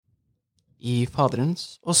I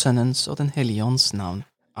Faderens og Sønnens og den Hellige Ånds navn.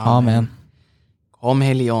 Amen. Kom,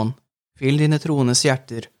 Hellige Ånd, fyll dine troendes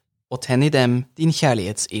hjerter, og tenn i dem din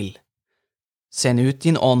kjærlighetsild. Send ut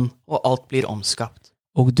din ånd, og alt blir omskapt.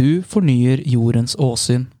 Og du fornyer jordens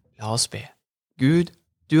åsyn. La oss be. Gud,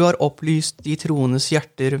 du har opplyst de troendes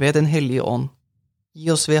hjerter ved den Hellige Ånd. Gi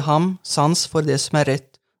oss ved ham sans for det som er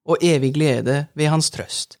rett, og evig glede ved hans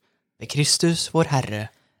trøst. Ved Kristus vår Herre.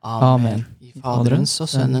 Amen. I Faderens og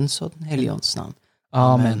Sønnens og den Hellige Ånds navn.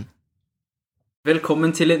 Amen.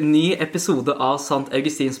 Velkommen til en ny episode av Sant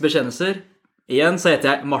Augustins bekjennelser. Igjen så heter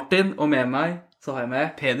jeg Martin, og med meg så har jeg med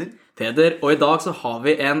Peder, og i dag så har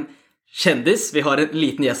vi en kjendis. Vi har en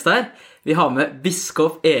liten gjest her. Vi har med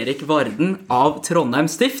biskop Erik Varden av Trondheim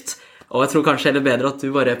stift, og jeg tror kanskje det er bedre at du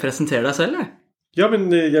bare presenterer deg selv, eller? Ja, men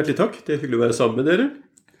hjertelig takk. Det er hyggelig å være sammen med dere.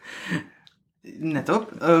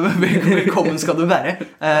 Nettopp. Velkommen skal du være.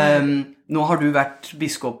 Nå har du vært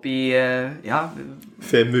biskop i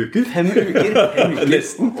 5 uker. 5 uker.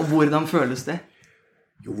 Nesten. Og hvordan føles det?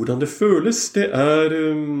 Jo, hvordan det føles, det er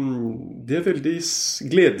veldig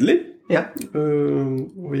gledelig. Ja.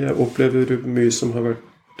 Og jeg opplever mye som har vært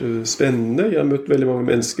spennende. Jeg har møtt veldig mange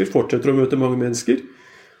mennesker, fortsetter å møte mange mennesker,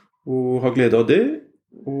 og har glede av det.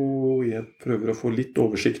 Og jeg prøver å få litt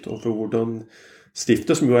oversikt over hvordan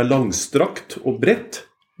stiftet, som jo er langstrakt og bredt,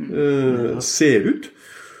 ser ut.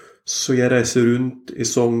 Så jeg reiser rundt i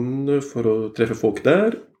Sogn for å treffe folk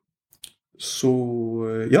der. Så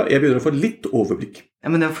ja, jeg begynner å få litt overblikk.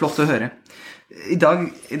 Ja, men det er flott å høre. I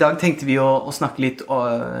dag tenkte vi å snakke litt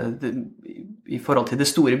i forhold til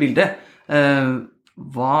det store bildet.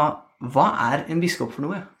 Hva er en biskop for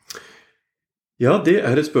noe? Ja, det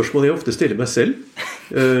er et spørsmål jeg ofte stiller meg selv.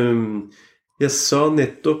 Jeg sa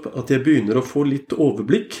nettopp at jeg begynner å få litt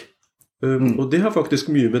overblikk, og det har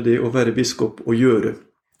faktisk mye med det å være biskop å gjøre.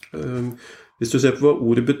 Hvis du ser på hva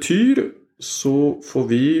ordet betyr, så får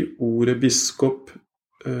vi ordet biskop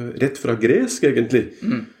rett fra gresk, egentlig.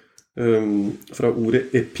 Fra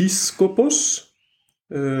ordet episkopos.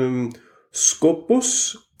 Skopos,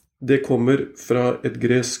 det kommer fra et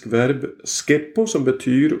gresk verb skepo, som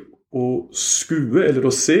betyr å skue eller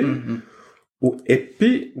å se. Og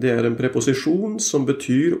epi, det er en preposisjon som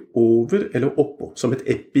betyr over eller oppå. Som et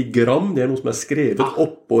epigram, det er noe som er skrevet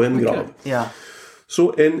oppå en grav. Okay. Ja.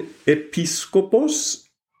 Så en episkopos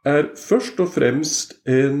er først og fremst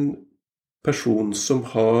en person som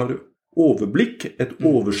har overblikk, et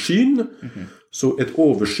oversyn. Så et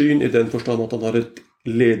oversyn i den forstand at han har et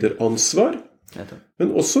lederansvar,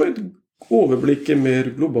 men også et overblikk i mer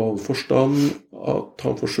global forstand, at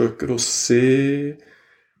han forsøker å se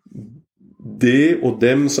det og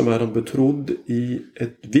dem som er han betrodd i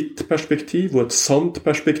et vidt perspektiv og et sant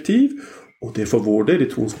perspektiv, og det for vår del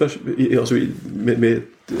med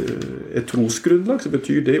et trosgrunnlag, så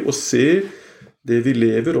betyr det å se det vi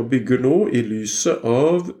lever og bygger nå i lyset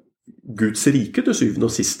av Guds rike til syvende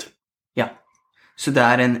og sist. Ja, så det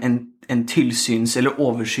er en tilsyns- eller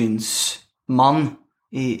oversynsmann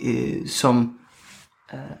som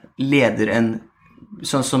leder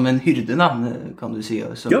sånn som en hyrde, da, kan du si.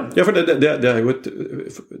 Ja, for det er jo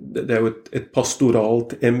et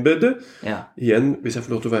pastoralt embede. Ja. Igjen, hvis jeg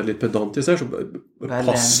får lov til å være litt pedantisk her, så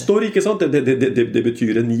pastor, ikke sant? Det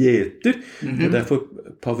betyr en gjeter. Og derfor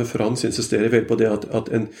Pave Frans insisterer vel på det at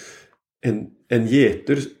en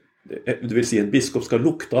gjeter, det vil si en biskop, skal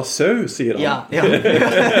lukte av sau, sier han. Ja.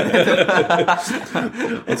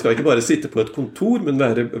 Han skal ikke bare sitte på et kontor, men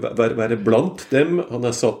være blant dem han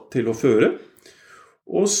er satt til å føre.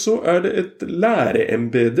 Og så er det et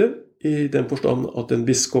læreembede i den forstand at en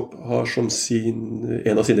biskop har som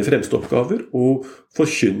en av sine fremste oppgaver å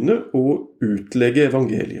forkynne og utlegge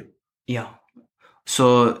evangeliet. Ja,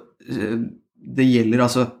 så det gjelder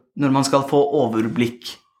altså, når man skal få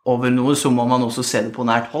overblikk over noe, så må man også se det på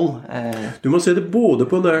nært hold. Du må se det både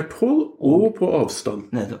på nært hold og på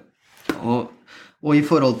avstand. Nettopp. Og i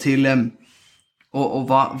forhold til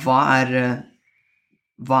og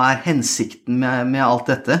hva er hensikten med alt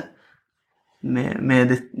dette?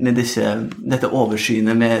 Med dette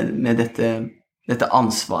oversynet, med dette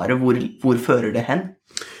ansvaret? Hvor fører det hen?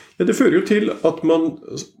 Ja, det fører jo til at man,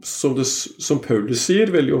 som Paulus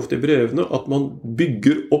sier veldig ofte i brevene, at man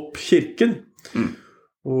bygger opp kirken.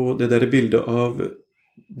 Og det der bildet av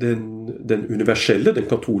den universelle, den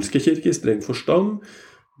katolske kirke i streng forstand,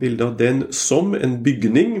 bildet av den som en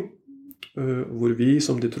bygning, hvor vi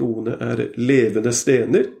som de troende er levende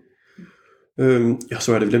stener. Så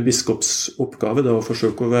er det vel en biskops oppgave da, å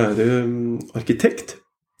forsøke å være arkitekt,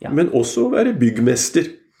 men også å være byggmester.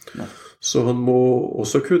 Så han må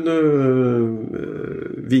også kunne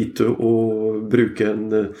vite å bruke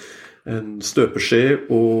en støpeskje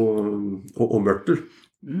og mørtel.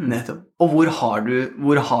 Nettopp. Og hvor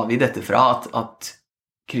har vi dette fra, at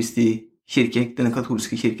Kristi kirke, den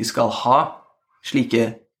katolske kirke, skal ha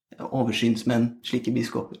slike oversynsmenn, slike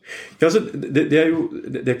biskoper? Ja, altså, det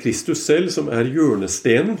er Kristus selv som er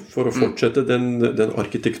hjørnestenen for å fortsette den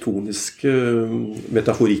arkitektoniske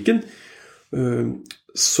metaforikken.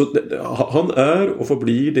 Så han er og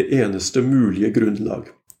forblir det eneste mulige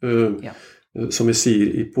grunnlag. Som vi sier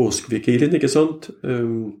i påskevigilien, ikke sant?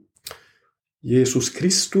 Jesus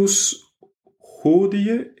Kristus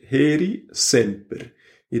hodie heri semper.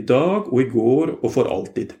 I dag og i går og for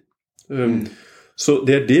alltid. Så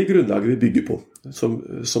det er det grunnlaget vi bygger på,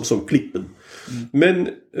 som klippen. Men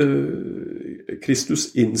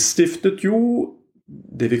Kristus innstiftet jo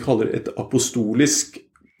det vi kaller et apostolisk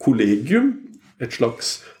kollegium, et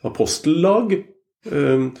slags apostellag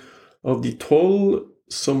av de 12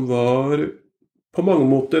 som var på mange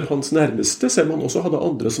måter hans nærmeste, selv om han også hadde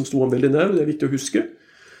andre som sto ham veldig nær, og det er viktig å huske.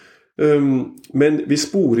 Men vi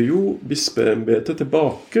sporer jo bispeembetet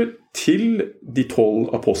tilbake til de 12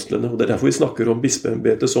 apostlene, og det er derfor vi snakker om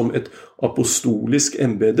bispeembetet som et apostolisk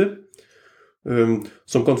embete,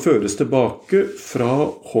 som kan føres tilbake fra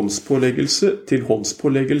håndspåleggelse til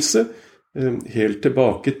håndspåleggelse, helt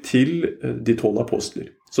tilbake til de 12 apostler.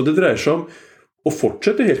 Så det dreier seg om å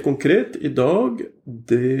fortsette helt konkret i dag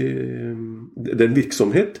den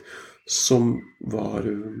virksomhet som var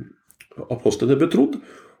apostlene betrodd,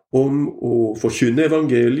 om å forkynne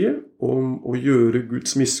evangeliet, om å gjøre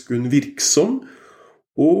Guds miskunn virksom,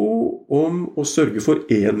 og om å sørge for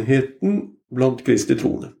enheten blant Kristi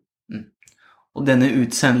troende. Og denne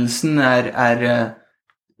utsendelsen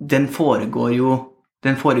den foregår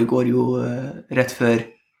jo rett før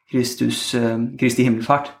Kristi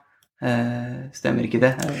himmelfart. Stemmer ikke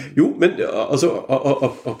det? Jo, men altså,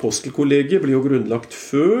 apostelkollegiet ble jo grunnlagt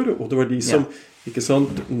før, og det var de som ikke sant?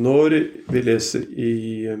 Når vi leser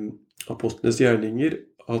i apostlenes gjerninger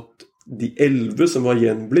at de 11 som var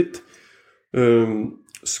gjenblitt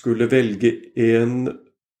skulle velge en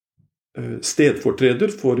stedfortreder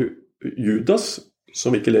for Judas,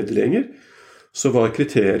 som ikke levde lenger, så var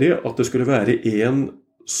kriteriet at det skulle være en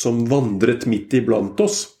som vandret midt iblant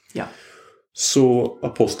oss. Ja. Så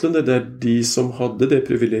apostlene, det er de som hadde det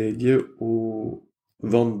privilegiet å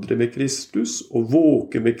vandre med Kristus, og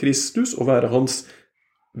våke med Kristus, og være hans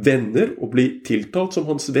venner, og bli tiltalt som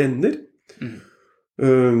hans venner,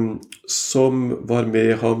 som var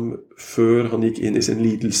med ham før han gikk inn i sin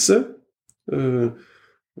lidelse,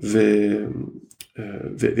 ved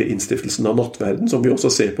innstiftelsen av nattverden, som vi også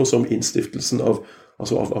ser på som innstiftelsen av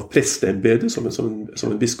presteembedet, som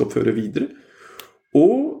en biskop fører videre,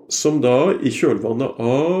 og som da i kjølvannet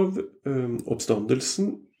av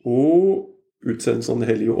oppstandelsen og utsendelsen av Den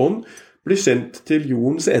hellige ånd blir sendt til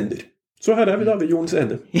jordens ender. Så her er vi da ved jordens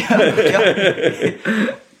ende.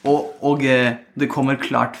 Og det kommer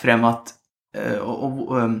klart frem at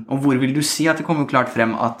og hvor vil du si at det kommer klart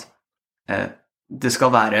frem at det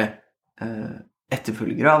skal være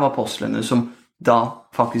etterfølgere av apostlene som da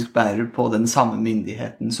faktisk bærer på den samme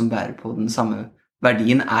myndigheten, som bærer på den samme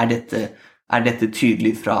verdien? Er dette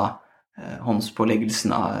tydelig fra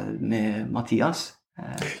håndspåleggelsen med Mattias?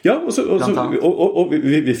 Ja, og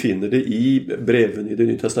vi finner det i brevene i Det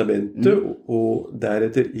nye testamentet, og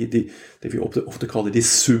deretter i det vi ofte kaller de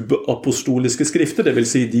subapostoliske skrifter, det vil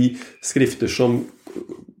si de skrifter som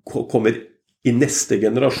kommer i neste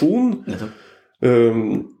generasjon.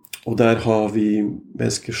 Og der har vi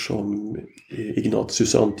mennesker som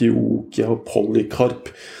Ignatius Antiokia og Polycarp,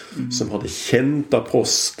 som hadde kjent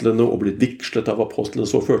apostlene og blitt vigslet av apostlene,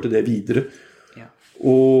 så førte det videre.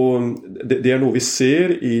 Og det er noe vi ser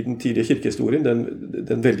i den tidlige kirkehistorien,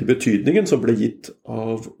 den veldige betydningen som ble gitt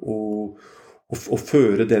av å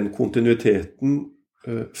føre den kontinuiteten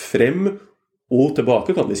frem og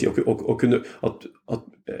tilbake, kan vi si, og kunne at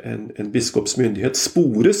en biskops myndighet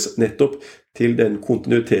spores nettopp til den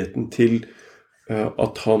kontinuiteten, til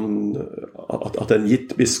at en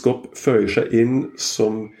gitt biskop føyer seg inn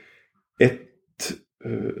som et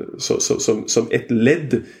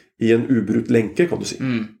ledd i en ubrutt lenke, kan du si.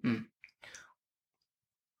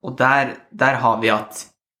 Og der har vi at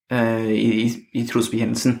i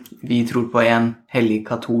trosbekjennelsen vi tror på en hellig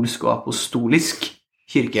katolsk og apostolisk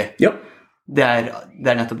kirke. Ja. Det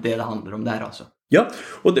er nettopp det handler om der, altså. Ja,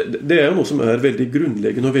 og det er jo noe som er veldig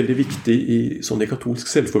grunnleggende og veldig viktig i katolsk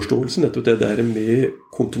selvforståelse, nettopp det der med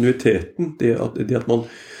kontinuiteten, det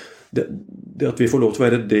at vi får lov til å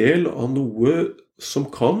være del av noe som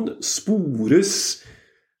kan spores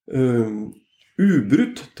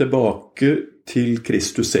ubrutt tilbake til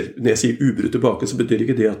Kristus selv. Når jeg sier ubrutt tilbake, så betyr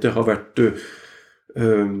ikke det at det har vært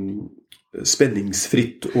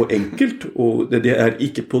spenningsfritt og enkelt, og det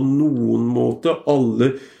ikke på noen måte alle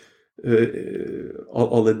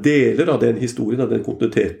deler av den historien, av den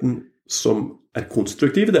kontinuiteten som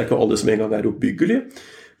konstruktive. Det ikke alle som en gang oppbyggelige,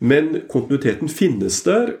 men kontinuiteten finnes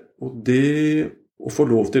der, og det å få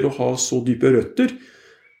lov til å ha så dype røtter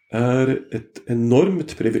et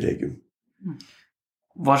enormt privilegium.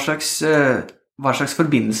 Hva slags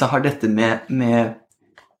forbindelse har dette med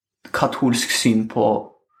katolsk syn på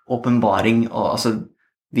åpenbaring? Altså,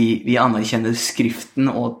 vi anerkjenner skriften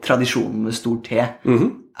og tradisjonen med stor T.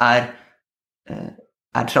 Er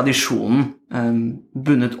tradisjonen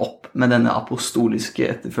bundet opp med denne apostoliske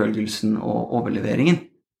etterfølgelsen og overleveringen?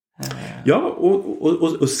 Ja,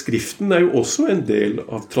 og skriften jo også en del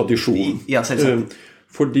av tradisjonen. Ja, selvsagt.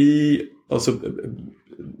 Fordi, altså,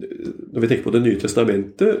 når vi tenker på Det nye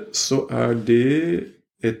testamentet, så det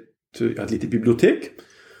et lite bibliotek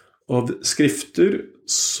av skrifter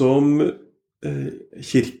som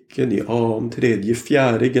kirken i 2., 3.,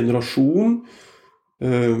 4. generasjon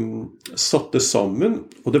satte sammen,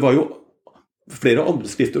 og det var jo flere andre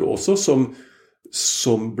skrifter også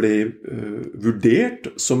som ble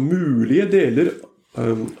vurdert som mulige deler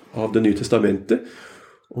av Det nye testamentet,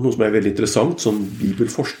 og noe som veldig interessant sånn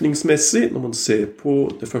bibelforskningsmessig når man ser på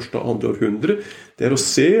det første og andre århundre, det å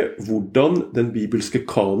se hvordan den bibelske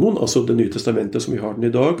kanon, altså Det nye testamentet som vi har den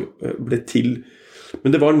i dag, ble til.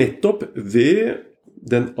 Men det var nettopp ved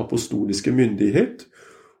den apostoliske myndighet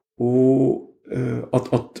og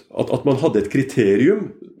at man hadde et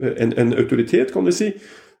kriterium, en autoritet kan vi si,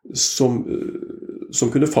 som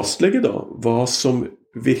kunne fastlegge da, hva som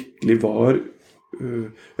virkelig var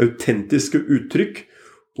autentiske uttrykk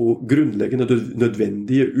og grunnleggende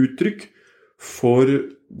nødvendige uttrykk for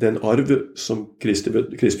den arv som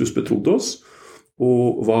Kristus betrodde oss,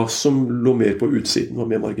 og hva som lå mer på utsiden, var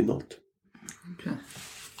mer marginalt. Okay.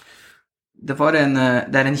 Det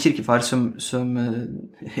en kirkefar som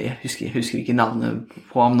jeg husker ikke navnet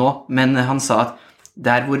på ham nå, men han sa at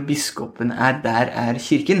der hvor biskopen der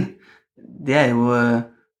kirken. Det jo,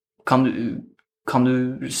 kan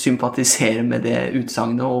du sympatisere med det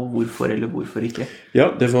utsagnet, og hvorfor eller hvorfor ikke?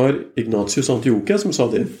 Ja, det var Ignatius Antiochia som sa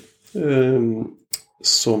det,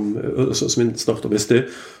 som vi snakket om i sted,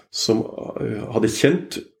 som hadde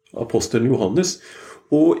kjent apostelen Johannes.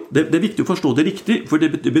 Og det viktig å forstå det riktig, for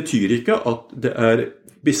det betyr ikke at det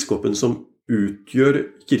biskopen som utgjør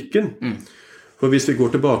kirken. For hvis vi går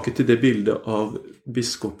tilbake til det bildet av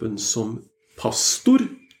biskopen som pastor,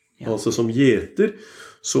 altså som gjeter,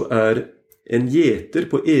 så en gjeter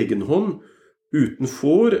på egen hånd uten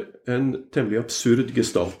får en temmelig absurd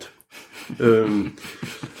gestalt.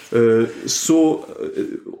 Så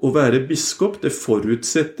å være biskop, det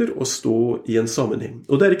forutsetter å stå i en sammenheng.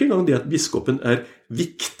 Og det ikke engang det at biskopen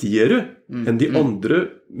viktigere enn de andre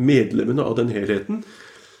medlemmene av den helheten,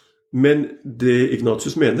 men det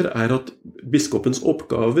Ignatius mener at biskopens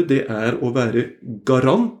oppgave det å være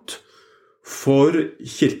garant for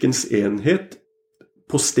kirkens enhet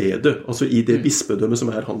på stedet, altså i det bispedømmet som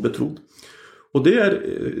han betrodd. Og det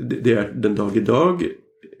den dag i dag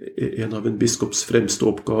en av en biskops fremste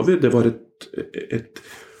oppgaver. Det var et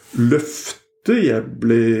løfte jeg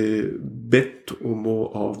ble bedt om å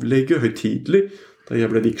avlegge høytidelig da jeg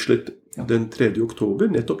ble vigslet den 3. oktober,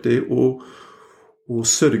 nettopp det å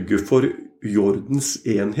sørge for jordens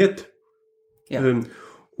enhet. Ja.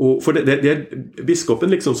 Og for det biskopen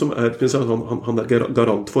liksom som han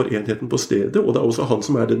garant for enheten på stedet, og det også han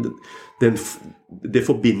som det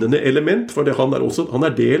forbindende element, for han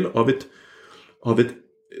del av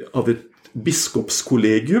et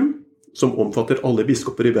biskopskollegium som omfatter alle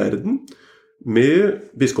biskoper i verden, med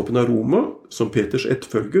biskopen av Roma som Peters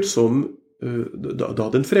etterfølger som da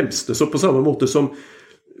den fremste. Så på samme måte som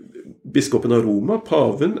biskopen av Roma,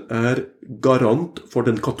 paven, garant for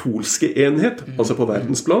den katolske enhet, altså på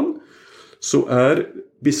verdensplan, så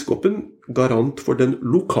biskopen garant for den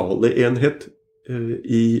lokale enhet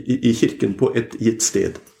i kirken på et gitt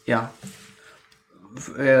sted. Ja.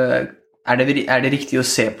 Det riktig å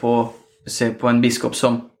se på en biskop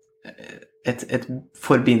som et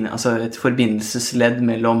forbindelsesledd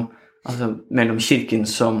mellom kirken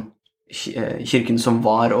som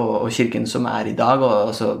var og kirken som i dag,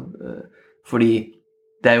 og fordi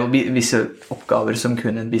det jo visse oppgaver som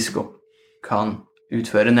kun en biskop kan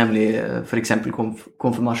utføre, nemlig for eksempel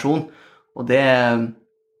konfirmasjon, og der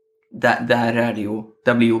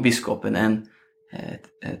blir jo biskopen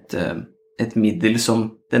et middel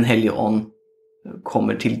som den hellige ånd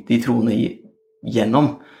kommer til de troende gjennom.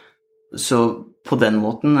 Så på den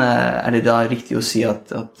måten det da riktig å si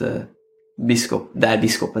at der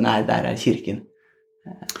biskopen der kirken.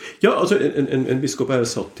 Ja, altså en biskop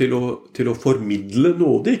satt til å formidle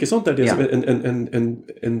nåde, ikke sant? Det det som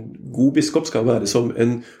en god biskop skal være som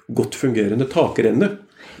en godt fungerende takrenne,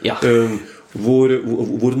 hvor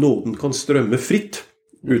nåden kan strømme fritt,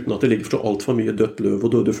 uten at det ligger for alt for mye dødt løv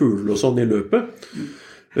og døde fugler og sånn i løpet.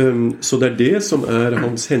 Så det det som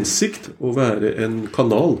hans hensikt, å være en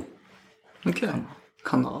kanal. Ok,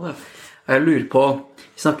 kanal, ja. Jeg lurer på,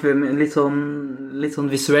 snakker vi litt sånn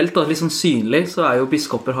visuelt, da, litt sånn synlig, så jo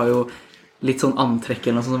biskoper har jo litt sånn antrekk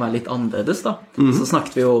eller noe sånt som litt annerledes, da. Så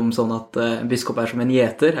snakket vi jo om sånn at en biskop som en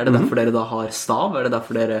gjeter. Det derfor dere da har stav? Det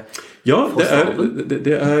derfor dere får staven? Ja,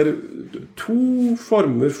 det to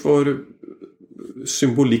former for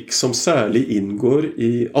symbolikk som særlig inngår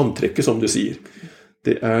i antrekket, som du sier.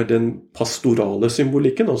 Det den pastorale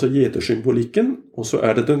symbolikken, altså gjetersymbolikken, og så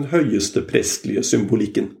det den høyeste prestlige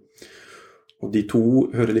symbolikken. Og de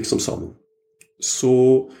to hører liksom sammen.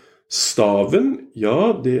 Så staven,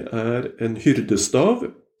 ja, det en hyrdestav.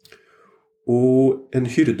 Og en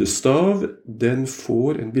hyrdestav, den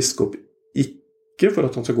får en biskop ikke for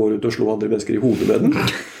at han skal gå rundt og slå andre mennesker i hodet med den,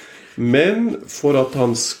 men for at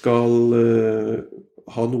han skal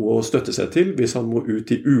ha noe å støtte seg til hvis han må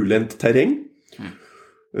ut i ulendt terreng,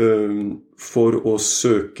 for å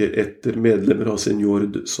søke etter medlemmer av sin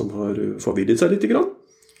jord som har forvirret seg litt grann.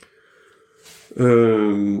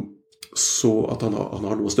 Så at han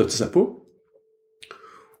har noe å støtte seg på.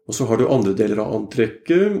 Og så har du andre deler av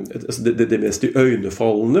antrekket. Det mest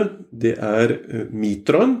iøynefallende, det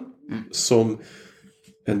mitraen, som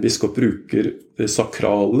en biskop bruker ved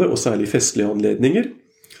sakrale og særlig festlige anledninger.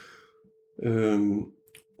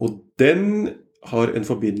 Og den har en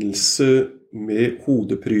forbindelse med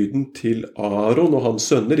hodepryden til Aaron og hans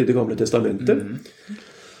sønner i Det gamle testamentet.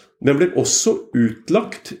 Den ble også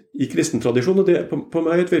utlagt i kristen tradisjon, og det på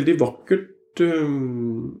meg et veldig vakkert,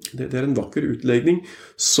 det en vakker utlegning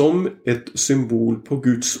som et symbol på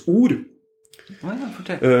Guds ord.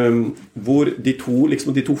 Hvor de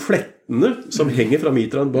to flettene som henger fra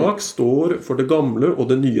mitraen bak står for Det gamle og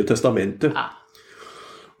Det nye testamentet.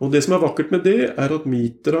 Og det som vakkert med det at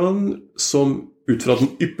mitraen, som ut fra den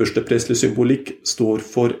ypperste prestlige symbolikk står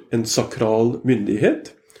for en sakral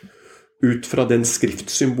myndighet, ut fra den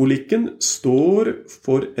skriftsymbolikken står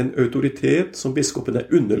for en autoritet som biskopen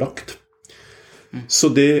underlagt. Så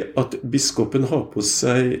det at biskopen har på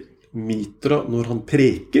seg mitra når han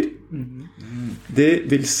preker, det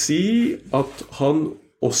vil si at han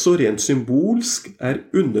også rent symbolsk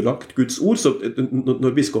underlagt Guds ord. Så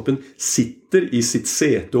når biskopen sitter i sitt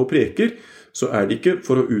sete og preker, så det ikke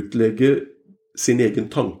for å utlegge sin egen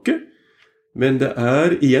tanke, men det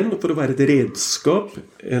igjen for å være et redskap,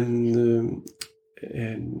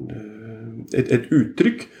 et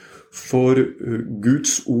uttrykk for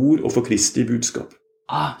Guds ord og for Kristi budskap.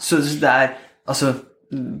 Så det altså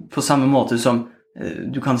på samme måte som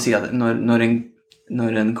du kan si at når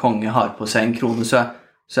en konge har på seg en krone,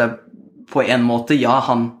 så på en måte, ja,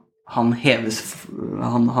 han heves,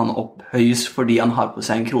 han opphøyes fordi han har på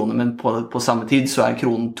seg en krone, men på samme tid så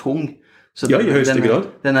kronen tung. Så ja, i høyeste grad.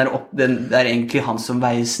 Det egentlig han som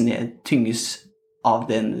veies ned, tynges av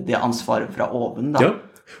det ansvaret fra oven, da. Ja,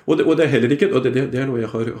 og det heller ikke, og det noe jeg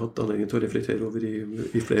har hatt anledning til å reflektere over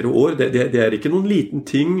i flere år. Det ikke noen liten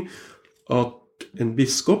ting at en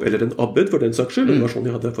biskop, eller en abbed for den saks skyld, det var sånn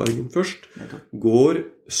jeg hadde erfaringen først, går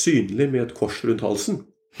synlig med et kors rundt halsen.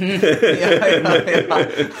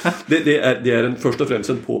 Det først og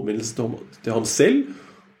fremst en påminnelse til ham selv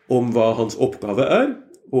om hva hans oppgave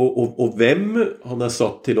og hvem han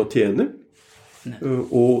satt til å tjene,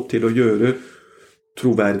 og til å gjøre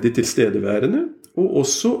troverdig tilstedeværende, og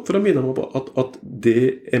også for å minne ham på at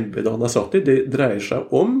det embedet han satt i, det dreier seg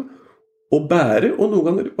om å bære, og noen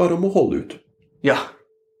ganger bare om å holde ut. Ja.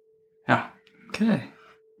 Ok.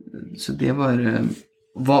 Så det var...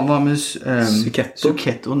 Hva med Suketto,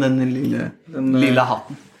 den lille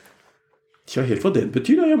hatten? Tja, helt hva den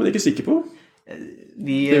betyr, jeg er ikke sikker på.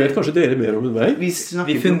 Det vet kanskje dere mer om enn meg.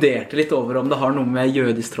 Vi funderte litt over om det har noe med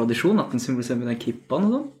jødisk tradisjon, at den symboliserer med den kippaen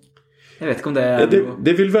og sånn. Jeg vet ikke om det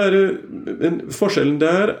det vil være, forskjellen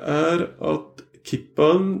der at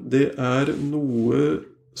kippaen, det noe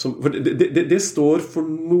som, det står for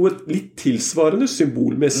noe litt tilsvarende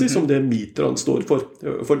symbolmessig som det mitraen står for.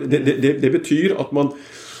 For det betyr at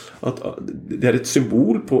det et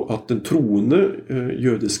symbol på at den troende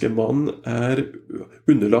jødiske mann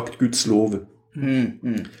underlagt Guds lov.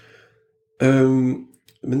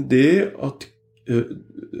 Men det at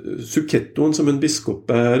sukettoen som en biskop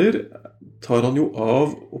bærer, tar han jo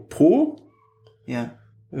av og på,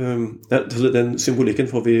 Den symbolikken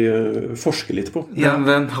får vi forske litt på. Ja,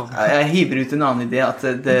 jeg hiver ut en annen idé, at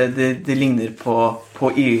det ligner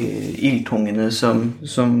på ildtungene som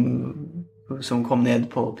kom ned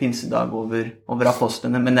på pinsedag over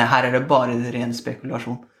apostlene, men her det bare ren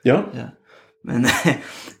spekulasjon. Ja. Men,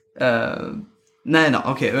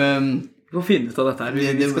 ok, Vi får finne ut av dette her.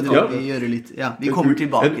 det må vi gjøre litt, vi kommer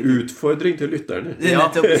tilbake til. En utfordring til lytterne. Ja,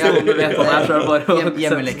 du vet hva det er, så det bare å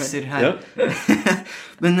Hjemmelekser her. Ja.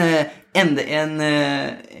 Men enda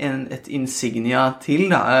et insignia til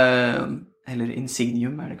da, eller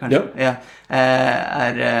insignium det kanskje,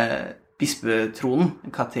 bispetronen,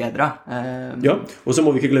 katedra. Ja, og så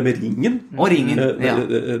må vi ikke glemme ringen. Og ringen,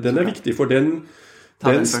 Den viktig, for den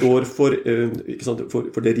står for, ikke sant,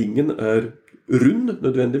 for det ringen rund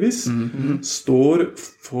nødvendigvis, står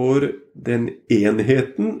for den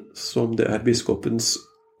enheten som det biskopens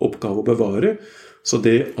oppgave å bevare. Så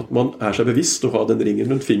det at man seg bevisst å ha den ringen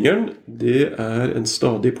rundt fingeren, det en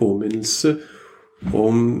stadig påminnelse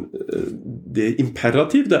om det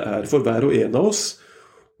imperativ det for hver og en av oss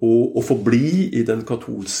å forbli i den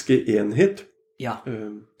katolske enhet. Ja.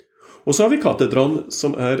 Og så har vi katedralen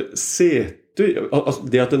som sete. Altså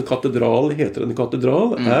det at en katedral heter en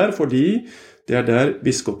katedral fordi det der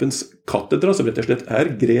biskopens katedra, som rett og slett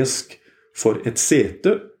gresk for et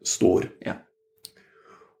sete, står. Ja.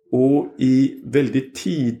 Og i veldig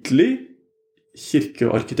tidlig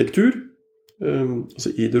kirkearkitektur,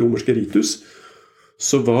 altså i det romerske ritus,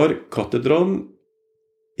 så var katedralen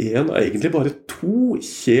egentlig bare 2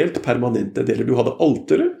 helt permanente deler. Du hadde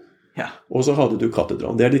alteret, og så hadde du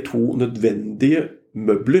katedralen. Det de 2 nødvendige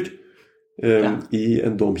møbler i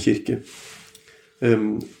en domkirke.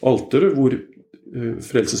 Alteret hvor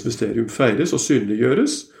frelsens mysterium feires og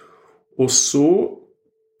synliggjøres, og så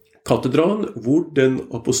katedralen hvor den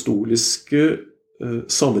apostoliske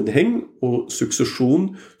sammenheng og suksesjon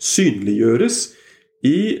synliggjøres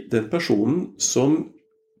i den personen som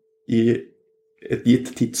i et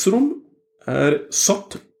gitt tidsrom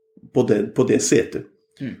satt på det setet.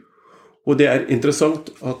 Og det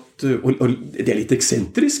interessant at, og det litt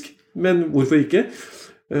eksentrisk, men hvorfor ikke?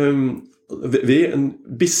 Ved en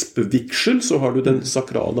bispevigsel så har du den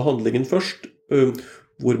sakrale handlingen først,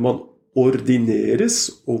 hvor man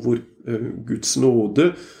ordineres, og hvor Guds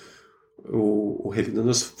nåde og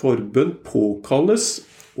helgenenes forbønn påkalles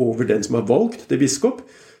over den som valgt til biskop.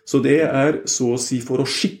 Så det så å si for å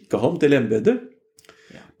skikke ham til embedet.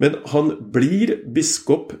 Men han blir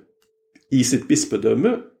biskop i sitt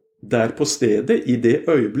bispedømme der på stedet, i det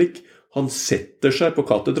øyeblikk han setter seg på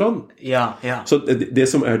katedralen. Ja. Så det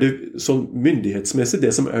som det sånn myndighetsmessig,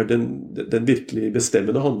 det som den virkelig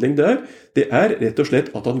bestemmende handling der, det rett og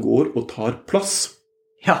slett at han går og tar plass.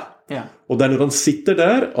 Ja. Og det når han sitter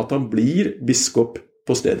der, at han blir biskop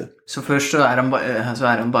på stedet. Så først så han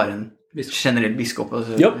bare en generell biskop.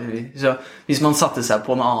 Altså, så hvis man satte seg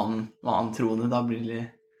på en annen trone, da blir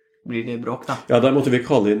det bråk, da. Ja, der måtte vi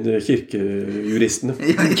kalle inn kirkejuristene.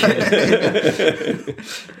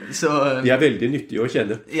 Så, de veldig nyttige å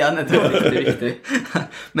kjenne. Ja, nettopp, riktig.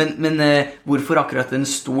 Men hvorfor akkurat en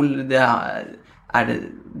stol?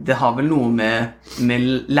 Det har vel noe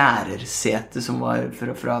med lærersete som var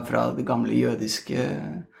fra det gamle jødiske...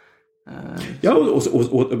 Ja,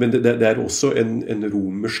 men det også en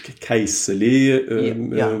romersk keiserlig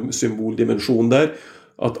symboldimensjon der.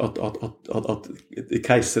 At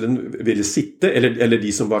keiseren ville sitte, eller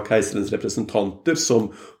de som var keiserens representanter,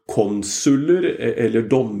 som konsuler eller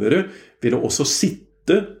dommere, ville også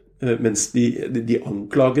sitte mens de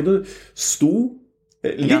anklagede sto,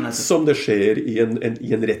 litt som det skjer i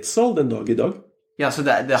en rettssal den dag i dag. Ja, så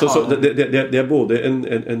det både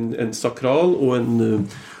en sakral og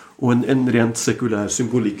en rent sekulær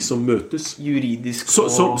symbolikk som møtes. Juridisk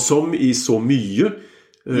som i så mye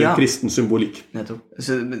kristen symbolikk. Nettopp.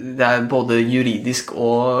 Så det både juridisk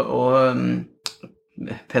og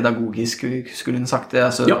pedagogisk, skulle hun sagt det.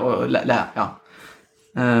 Altså,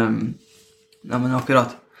 men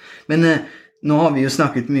akkurat. Men nå har vi jo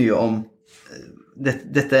snakket mye om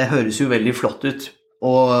dette høres jo veldig flott ut,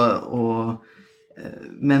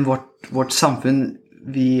 men vårt samfunn,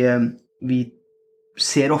 vi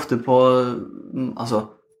ser ofte på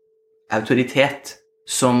autoritet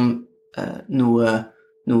som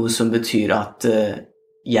noe som betyr at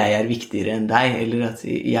jeg viktigere enn deg, eller at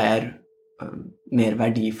jeg mer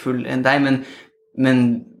verdifull enn deg,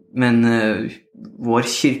 men vår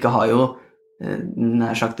kirke har jo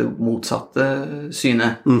nær sagt det motsatte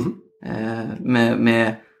synet.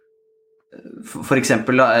 For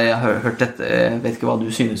eksempel, jeg har hørt dette, jeg vet ikke hva du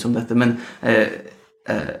synes om dette, men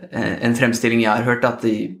en fremstilling jeg har hørt, at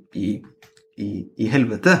i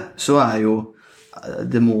helvete så jo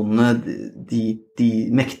demonene, de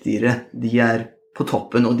mektigere, de på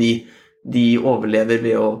toppen, og de overlever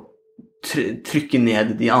ved å trykke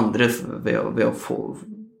ned de andre ved å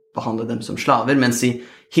behandle dem som slaver, mens i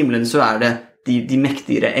himmelen så det de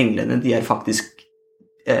mektigere englene, de faktisk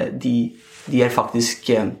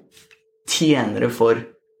tjenere for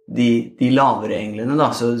de lavere englene,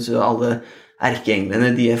 da. Så alle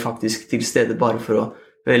erkeenglene, de faktisk til stede bare for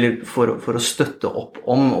å støtte opp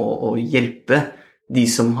om og hjelpe de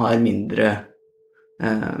som har mindre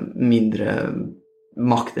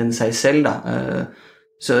makt enn seg selv, da.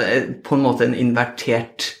 Så på en måte en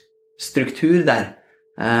invertert struktur der.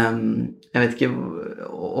 Jeg vet ikke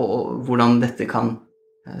hvordan dette kan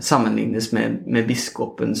sammenlignes med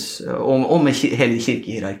biskopens og med hele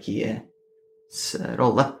kirkehierarkiets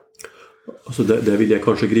rolle. Altså der vil jeg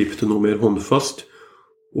kanskje gripe til noe mer håndfast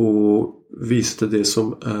og vise det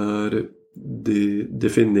som det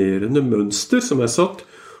definerende mønster som satt,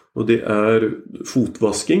 og det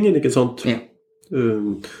fotvaskingen, ikke sant? Ja.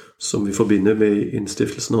 Som vi forbinder med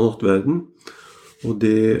innstiftelsen av nattverden, og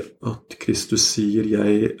det at Kristus sier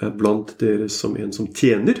jeg blant dere som en som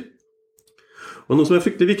tjener. Og noe som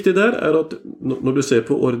fryktelig viktig der at når du ser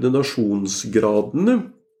på ordinasjonsgradene,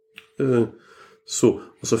 så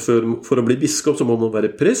altså for å bli biskop så må man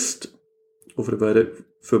være prest, og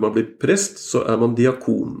før man blir prest så man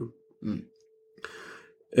diakon.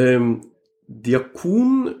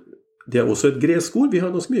 Diakon, det også et gresk ord. Vi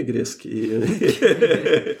har ganske mye gresk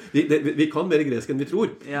vi kan mer gresk enn vi tror.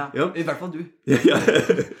 Ja. I hvert fall du. Ja.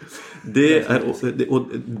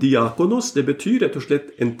 Og diakonos, det betyr rett og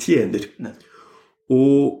slett en tjener.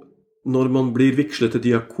 Og når man blir vigslet til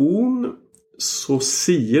diakon, så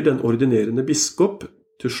sier den ordinerende biskop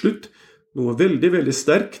til slutt noe veldig, veldig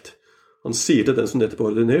sterkt. Han sier til den som nettopp er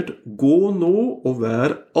ordinert, gå nå og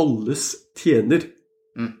vær alles tjener.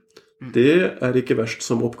 Det ikke verst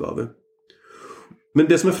som oppgave. Men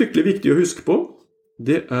det som fryktelig viktig å huske på,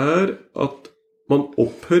 det at man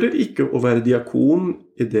opphører ikke å være diakon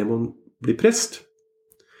i det man blir prest,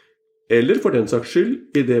 eller for den saks skyld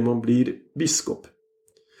i det man blir biskop.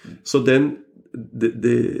 Så den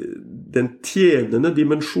tjenende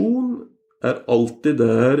dimensjon alltid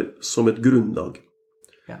der som et grunnlag.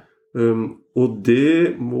 Ja. Og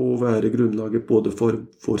det må være grunnlaget både for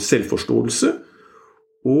selvforståelse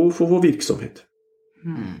og for vår virksomhet.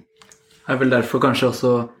 Vel derfor kanskje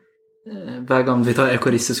også hver gang vi tar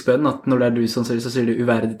eukaristisk bønn, at når det du som sier, så sier du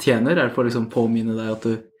uverdig tjener, det for å liksom påminne deg at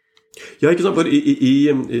du... Ja, ikke sant, for i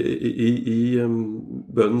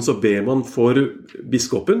bønnen så ber man for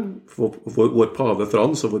biskopen, for vår pave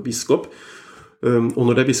Frans og vår biskop, og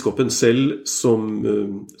når det biskopen selv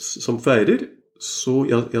som feirer, så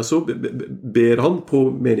ber han på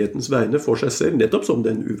menighetens vegne for seg selv, nettopp som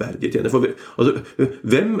den uverdige tjener. For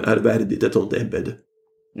hvem verdig til et sånt embede?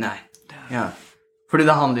 Nei, ja. Fordi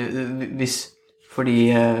det handler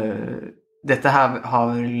fordi dette her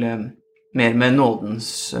har vel mer med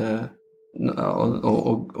nådens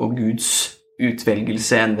og Guds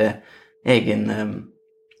utvelgelse enn ved egen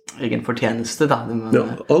fortjeneste, da.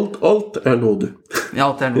 Ja, alt nåde. Ja,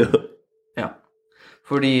 alt nåde. Ja.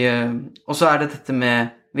 Fordi, og så det dette med,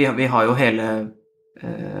 vi har jo hele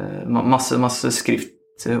masse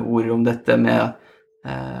skriftord om dette med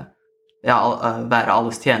være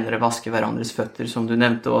alles tjenere, vaske hverandres føtter, som du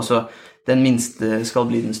nevnte, og så den minste skal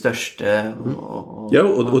bli den største. Og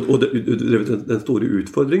den store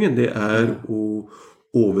utfordringen, det å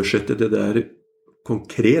oversette det der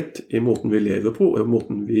konkret i måten vi lever på, i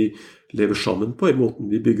måten vi lever sammen på, i måten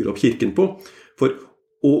vi bygger opp kirken på. For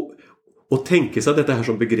å tenke seg dette her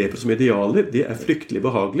som begreper som idealer, det fryktelig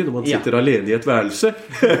behagelig når man sitter alene i et værelse.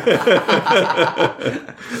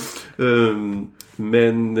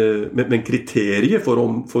 Men kriteriet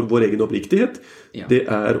for vår egen oppriktighet, det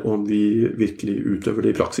om vi virkelig utøver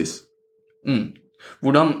det i praksis.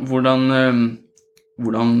 Hvordan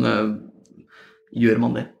gjør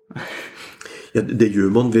man det? Ja, det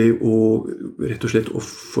gjør man ved rett og slett å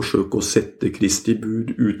forsøke å sette Kristi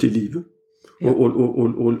bud ut i livet.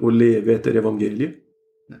 Og leve etter evangeliet.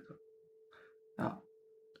 Ja.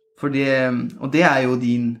 Og det jo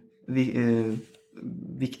din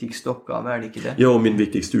viktigste oppgave, det ikke det? Ja, og min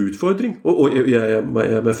viktigste utfordring. Og jeg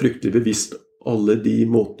fryktelig bevisst alle de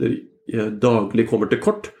måter jeg daglig kommer til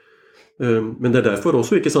kort. Men det derfor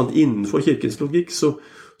også, ikke sant, innenfor kirkens logikk så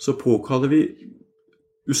påkaller vi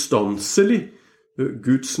ustanselig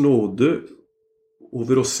Guds nåde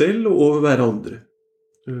over oss selv og over hverandre.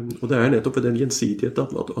 Og det nettopp for den gjensidighet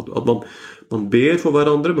at man ber for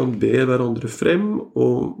hverandre, man ber hverandre frem,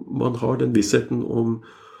 og man har den vissheten om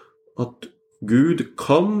at Gud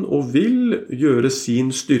kan og vil gjøre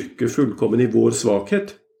sin styrke fullkommen i vår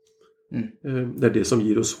svakhet. Det er det som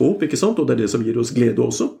gir oss håp, ikke sant? Og det er det som gir oss glede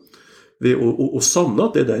også. Ved å sanne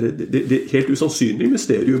at det helt usannsynlige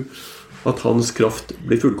mysterium, at hans kraft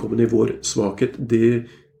blir fullkommen i vår svakhet, det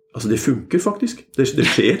funker faktisk. Det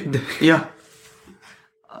skjer. Ja.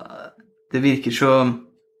 Det virker så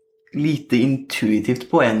lite intuitivt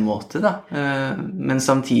på en måte, da. Men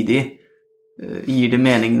samtidig gir det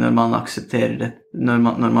mening når man aksepterer det,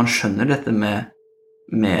 når man skjønner dette med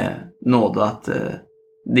nåde, at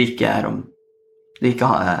det ikke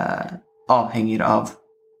avhenger av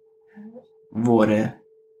våre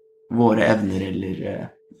evner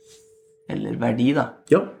eller verdi, da.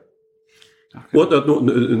 Ja. Og at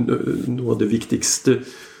noe av det viktigste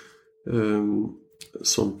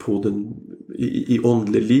sånn på i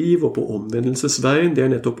åndelig liv og på omvendelsesveien, det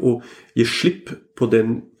er nettopp å gi slipp på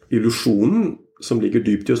den illusjonen som ligger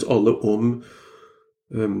dypt i oss alle om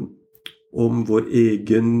vår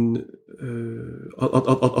egen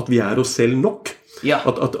at vi er oss selv nok. Ja.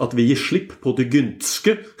 At vi gir slipp på det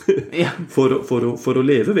gynske Ja. for å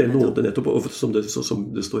leve ved nåde, nettopp, og som det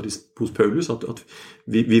står hos Paulus, at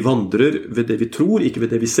vi vandrer ved det vi tror, ikke ved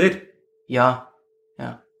det vi ser. Ja.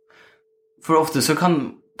 For ofte så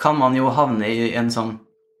kan man jo havne i en sånn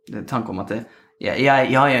tanke om at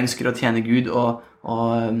jeg ønsker å tjene Gud, og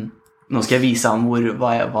nå skal jeg vise ham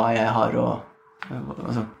hva jeg har,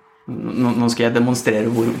 altså, nå skal jeg demonstrere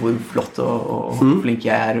hvor flott og flink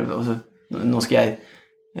jeg er, altså, nå skal jeg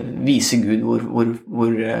vise Gud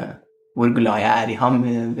hvor glad jeg er i ham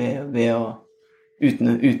ved å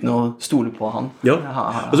uten å stole på ham. Ja,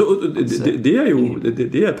 altså, det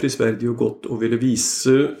er prisverdig og godt å ville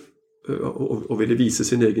vise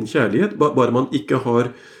sin egen kjærlighet, bare man ikke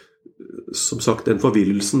har, som sagt, den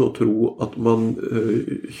forvirrelsen å tro at man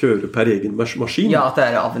kjører per egen maskin. Ja, at det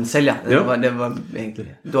er av en selv, ja. Det var egentlig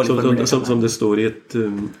dårlig formulert. Som det står i et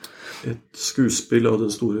skuespill av den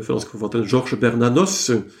store franske forfatteren Georges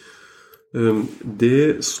Bernanos.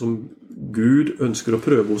 Det som Gud ønsker å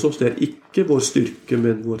prøve hos oss, det er ikke vår styrke,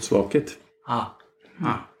 men vår svakhet. Ja,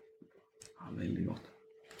 veldig godt.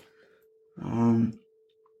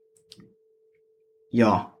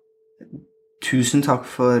 Ja, tusen takk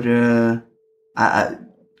for at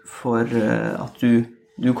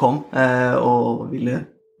du kom og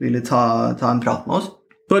ville ta en prat med oss.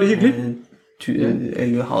 Bare hyggelig.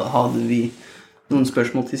 Eller hadde vi noen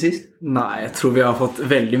spørsmål til sist? Nei, jeg tror vi har fått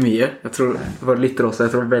veldig mye. Jeg tror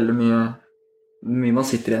veldig mye man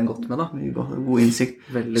sitter igjen godt med, da. God innsikt.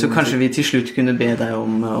 Så kanskje vi til slutt kunne be deg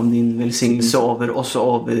om din velsignelse også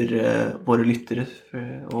over våre lyttere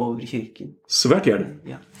og over kirken. Svært gjerne.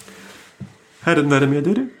 Ja. Herren være med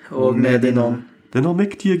dere. Og med din ånd. Den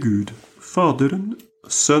allmektige Gud, Faderen,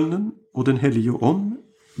 Sønnen og den hellige ånd,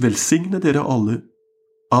 velsigne dere alle.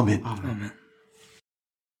 Amen. Amen.